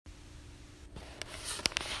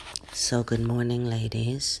So good morning,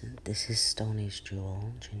 ladies. This is Stoney's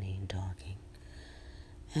Jewel, Janine talking.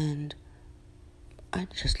 And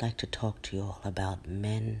I'd just like to talk to you all about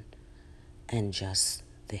men and just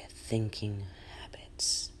their thinking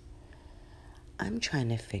habits. I'm trying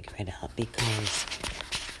to figure it out because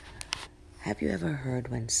have you ever heard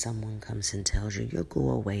when someone comes and tells you you'll go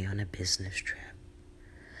away on a business trip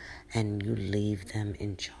and you leave them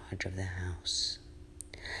in charge of the house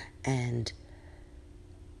and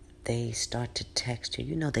they start to text you?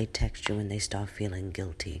 You know, they text you when they start feeling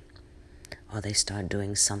guilty or they start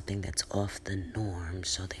doing something that's off the norm,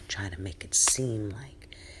 so they try to make it seem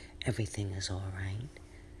like everything is all right.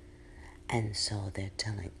 And so they're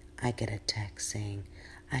I get a text saying,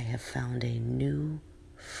 I have found a new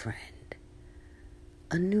friend.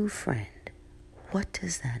 A new friend. What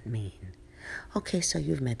does that mean? Okay, so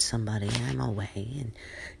you've met somebody, I'm away, and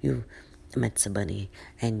you met somebody,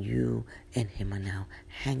 and you and him are now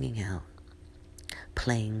hanging out,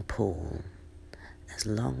 playing pool. As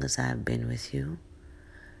long as I've been with you,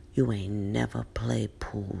 you ain't never played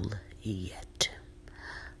pool yet.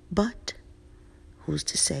 But who's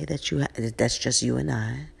to say that that's just you and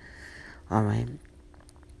I? All right.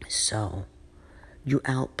 So you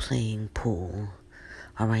out playing pool.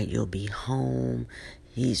 All right. You'll be home.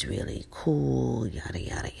 He's really cool. Yada,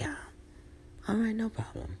 yada, yada. All right. No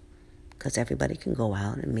problem. Because everybody can go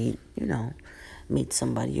out and meet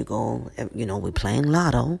somebody. You go, we're playing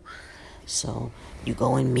lotto. So you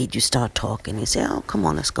go and meet, you start talking. You say, oh, come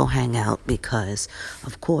on, let's go hang out. Because,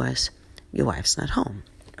 of course, your wife's not home,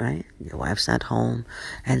 right? Your wife's not home.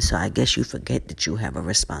 And so I guess you forget that you have a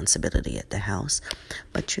responsibility at the house.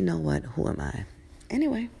 But you know what? Who am I?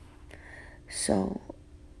 Anyway, so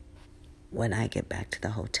when I get back to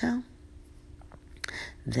the hotel,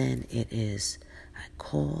 then I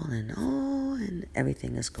call and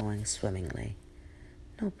everything is going swimmingly.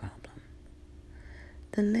 No problem.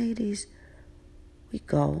 The ladies, we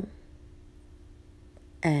go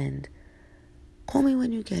and call me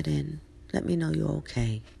when you get in. Let me know you're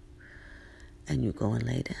okay. And you go and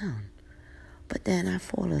lay down. But then I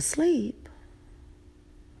fall asleep.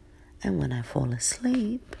 And when I fall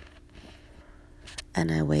asleep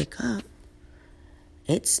and I wake up,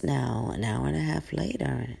 it's now an hour and a half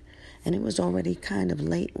later. And it was already kind of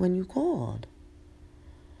late when you called.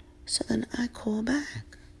 So then I call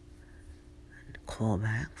back. Phone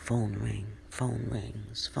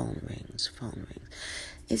rings.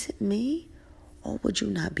 Is it me, or would you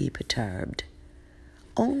not be perturbed?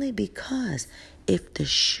 Only because if the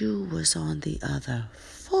shoe was on the other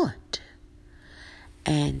foot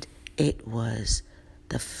and it was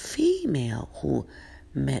the female who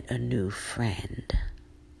met a new friend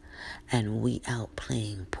and we out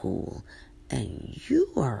playing pool and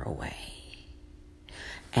you are away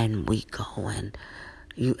and we go and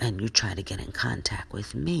you try to get in contact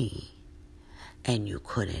with me and you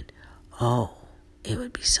couldn't, it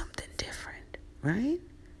would be something different, right?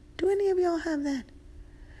 Do any of y'all have that?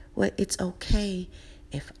 Well, it's okay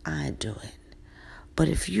if I do it, but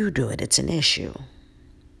if you do it, it's an issue.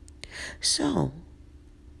 So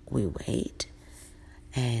we wait,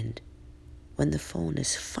 and when the phone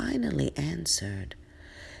is finally answered,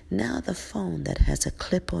 now the phone that has a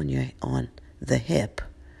clip on the hip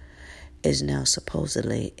is now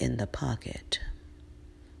supposedly in the pocket.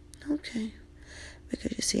 Okay.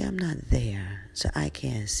 Because you see, I'm not there, so I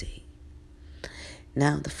can't see.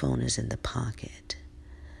 Now the phone is in the pocket.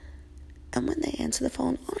 And when they answer the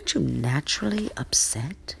phone, aren't you naturally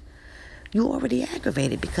upset? You're already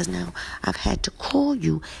aggravated because now I've had to call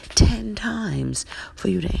you 10 times for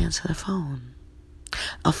you to answer the phone.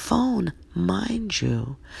 A phone, mind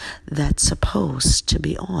you, that's supposed to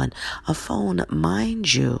be on. A phone,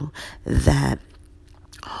 mind you, that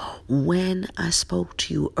when I spoke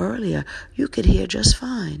to you earlier, you could hear just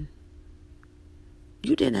fine.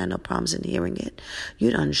 You didn't have no problems in hearing it.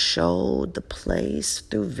 You done showed the place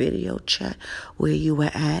through video chat where you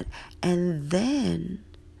were at. And then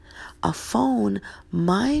a phone,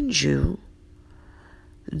 mind you,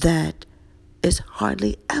 that is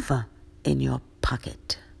hardly ever in your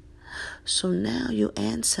pocket. So now you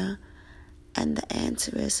answer, and the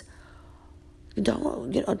answer is,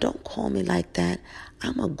 don't call me like that.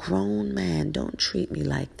 I'm a grown man. Don't treat me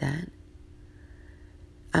like that.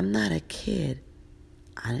 I'm not a kid.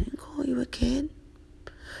 I didn't call you a kid.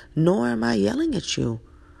 Nor am I yelling at you.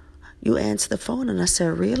 You answer the phone and I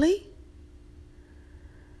said, really?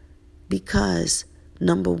 Because,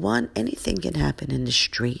 number one, anything can happen in the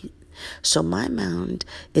street. So my mind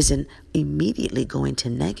isn't immediately going to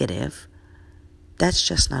negative. That's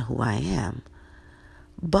just not who I am.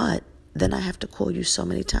 But then I have to call you so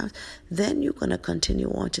many times. Then you're going to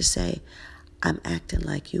continue on to say, I'm acting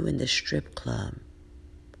like you in the strip club.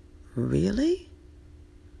 Really?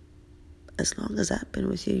 As long as I've been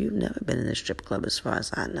with you, you've never been in a strip club as far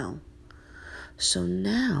as I know. So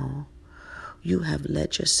now you have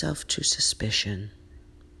led yourself to suspicion.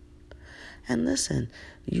 And listen,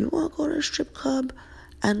 you want to go to a strip club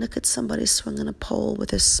and look at somebody swinging a pole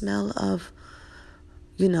with a smell of,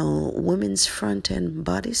 women's front and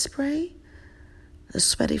body spray? A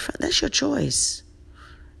sweaty front? That's your choice.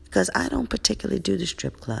 Because I don't particularly do the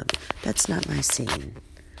strip club. That's not my scene.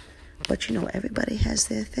 But everybody has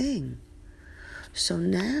their thing. So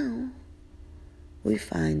now we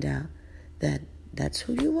find out that that's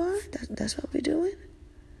who you are? That's what we're doing?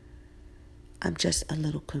 I'm just a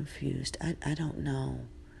little confused. I don't know.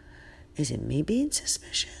 Is it me being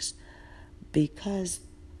suspicious? Because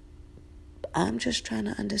I'm just trying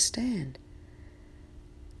to understand.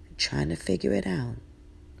 Trying to figure it out.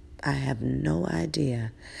 I have no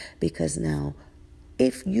idea. Because now,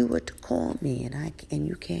 if you were to call me and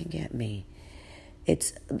you can't get me,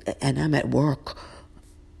 and I'm at work,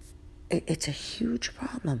 it's a huge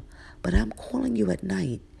problem. But I'm calling you at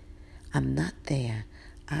night. I'm not there.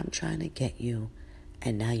 I'm trying to get you.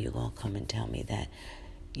 And now you're going to come and tell me that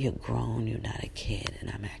you're grown, you're not a kid, and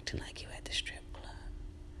I'm acting like you at the strip club.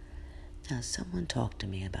 Now, someone talk to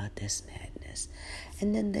me about this madness.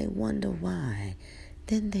 And then they wonder why.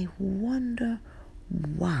 Then they wonder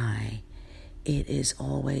why it is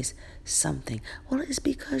always something. Well, it's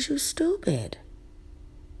because you're stupid.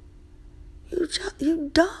 You're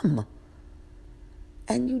dumb.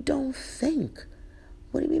 And you don't think.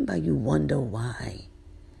 What do you mean by you wonder why?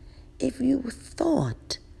 If you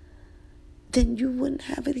thought, then you wouldn't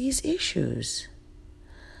have these issues.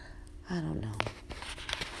 I don't know.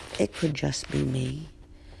 It could just be me.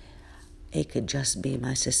 It could just be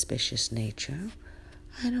my suspicious nature.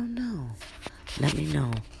 I don't know. Let me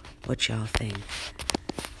know what y'all think.